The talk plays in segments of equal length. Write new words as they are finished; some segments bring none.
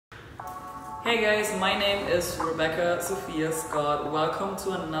Hey guys, my name is Rebecca Sophia Scott. Welcome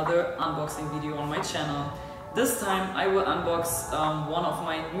to another unboxing video on my channel. This time I will unbox one of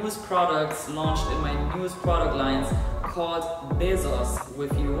my newest products launched in my newest product lines called Besosc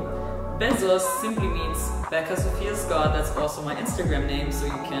with you. Besosc simply means Becca Sophia Scott. That's also my Instagram name, so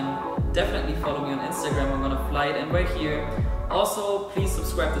you can definitely follow me on Instagram. I'm gonna fly it in right here. Also, please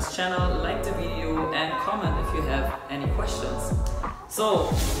subscribe to this channel, like the video, and comment if you have any questions.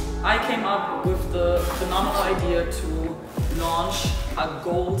 So, I came up with the phenomenal idea to launch a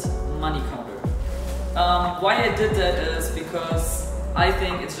gold money counter. Why I did that is because I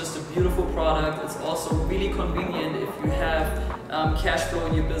think it's just a beautiful product. It's also really convenient if you have cash flow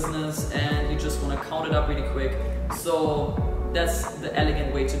in your business and you just want to count it up really quick. So that's the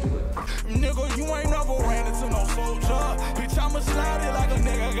elegant way to do it. Nigga, you ain't never ran into no soldier. Bitch, I'ma slide it like a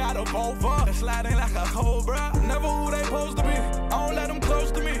nigga got a bover. Sliding like a cobra. Never who they supposed to be. I don't let them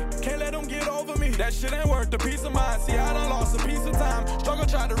close to me. Can't let them get over me. That shit ain't worth the peace of mind. See, I done lost a piece of time. Struggle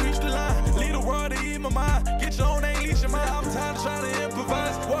trying to reach the line. Lead the world to eat my mind. Get your own, ain't leech your mind. I'm tired of trying to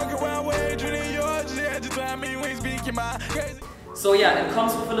improvise. Walk around with hatred in yours. Just had your time, you ain't speaking my crazy. So yeah, it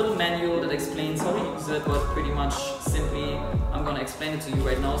comes with a little manual that explains how to use it, but pretty much simply I'm gonna explain it to you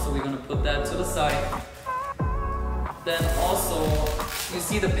right now, so we're gonna put that to the side. Then also, you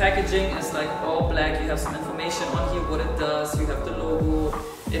see the packaging is like all black. You have some information on here, what it does. You have the logo.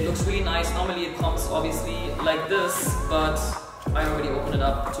 It looks really nice. Normally it comes obviously like this, but I already opened it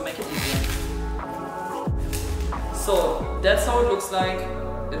up to make it easier. So that's how it looks like.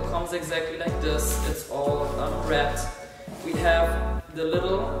 It comes exactly like this. It's all wrapped. We have the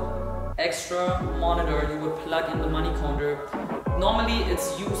little extra monitor you would plug in the money counter. Normally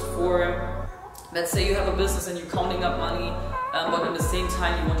it's used for, let's say you have a business and you're counting up money, but at the same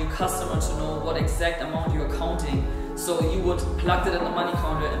time you want your customer to know what exact amount you're counting. So you would plug it in the money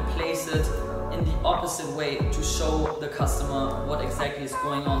counter and place it in the opposite way to show the customer what exactly is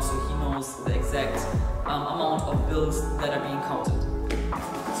going on, so he knows the exact amount of bills that are being counted.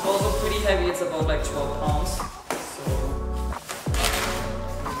 It's also pretty heavy. It's about like 12 pounds.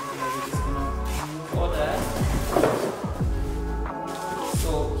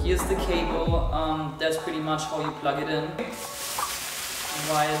 Here's the cable. That's pretty much how you plug it in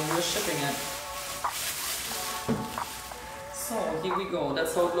while you're shipping it. So here we go.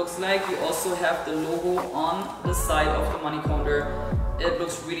 That's how it looks like. You also have the logo on the side of the money counter. It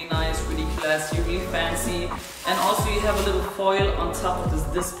looks really nice, really classy, really fancy. And also you have a little foil on top of this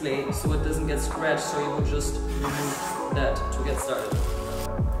display so it doesn't get scratched. So you would just remove that to get started.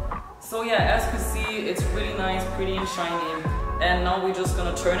 So yeah, as you can see, it's really nice, pretty and shiny. And now we're just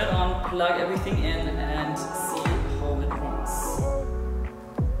gonna turn it on, plug everything in, and see how it runs.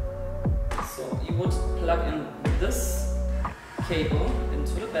 So you would plug in this cable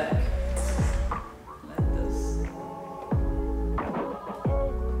into the back, like this.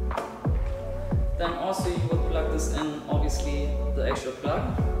 Then also you would plug this in, obviously the extra plug.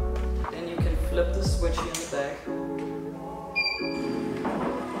 Then you can flip the switch here in the back.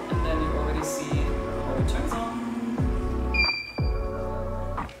 And then you already see how it turns on.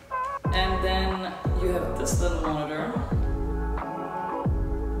 And then you have this little monitor,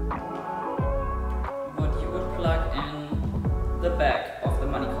 what you would plug in the back of the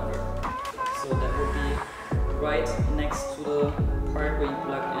money counter. So that would be right next to the part where you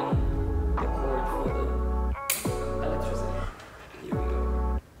plug in the cord for the electricity. Here we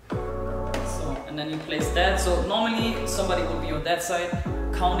go. So, and then you place that. So normally somebody would be on that side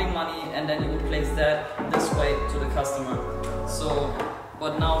counting money, and then you would place that this way to the customer. So,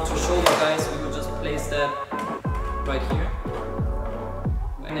 but now to show you guys, we will just place that right here,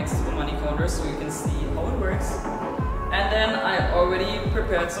 right next to the money counter, so you can see how it works. And then I already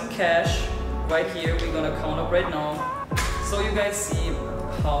prepared some cash right here. We're gonna count up right now, so you guys see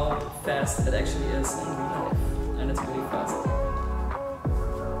how fast it actually is in real life, and it's really fast.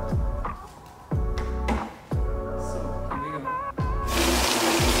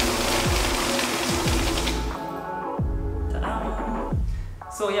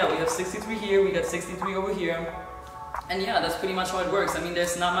 So yeah, we have 63 here, we got 63 over here. And yeah, that's pretty much how it works. I mean,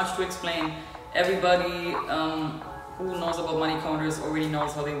 there's not much to explain. Everybody who knows about money counters already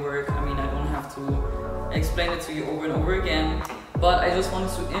knows how they work. I mean, I don't have to explain it to you over and over again. But I just wanted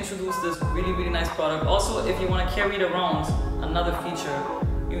to introduce this really, really nice product. Also, if you want to carry it around, another feature,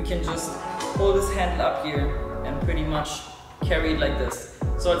 you can just hold this handle up here and pretty much carry it like this.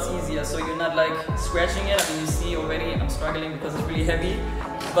 So it's easier, so you're not like scratching it. I mean, you see already I'm struggling because it's really heavy,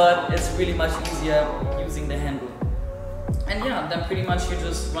 but it's really much easier using the handle. And yeah, then pretty much you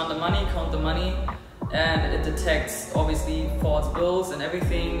just run the money, count the money, and it detects obviously false bills and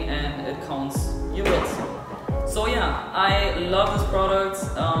everything, and it counts your bills. So yeah, I love this product.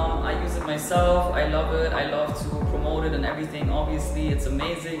 I use it myself. I love it. I love to promote it and everything. Obviously, it's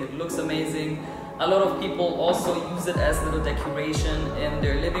amazing. It looks amazing. A lot of people also use it as little decoration in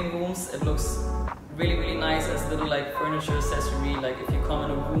their living rooms. It looks really, really nice as little like furniture accessory. Like if you come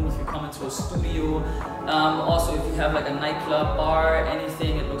in a room, if you come into a studio, also if you have like a nightclub, bar,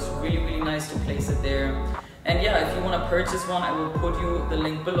 anything, it looks really, really nice to place it there. And yeah, if you want to purchase one, I will put you the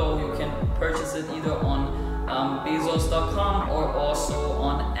link below. You can purchase it either on Besosc.com or also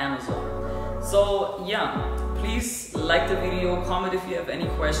on Amazon. So yeah, please like the video, comment if you have any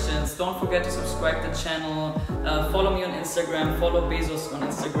questions. Don't forget to subscribe to the channel, follow me on Instagram, follow Besosc on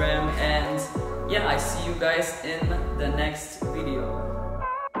Instagram, and yeah, I see you guys in the next video.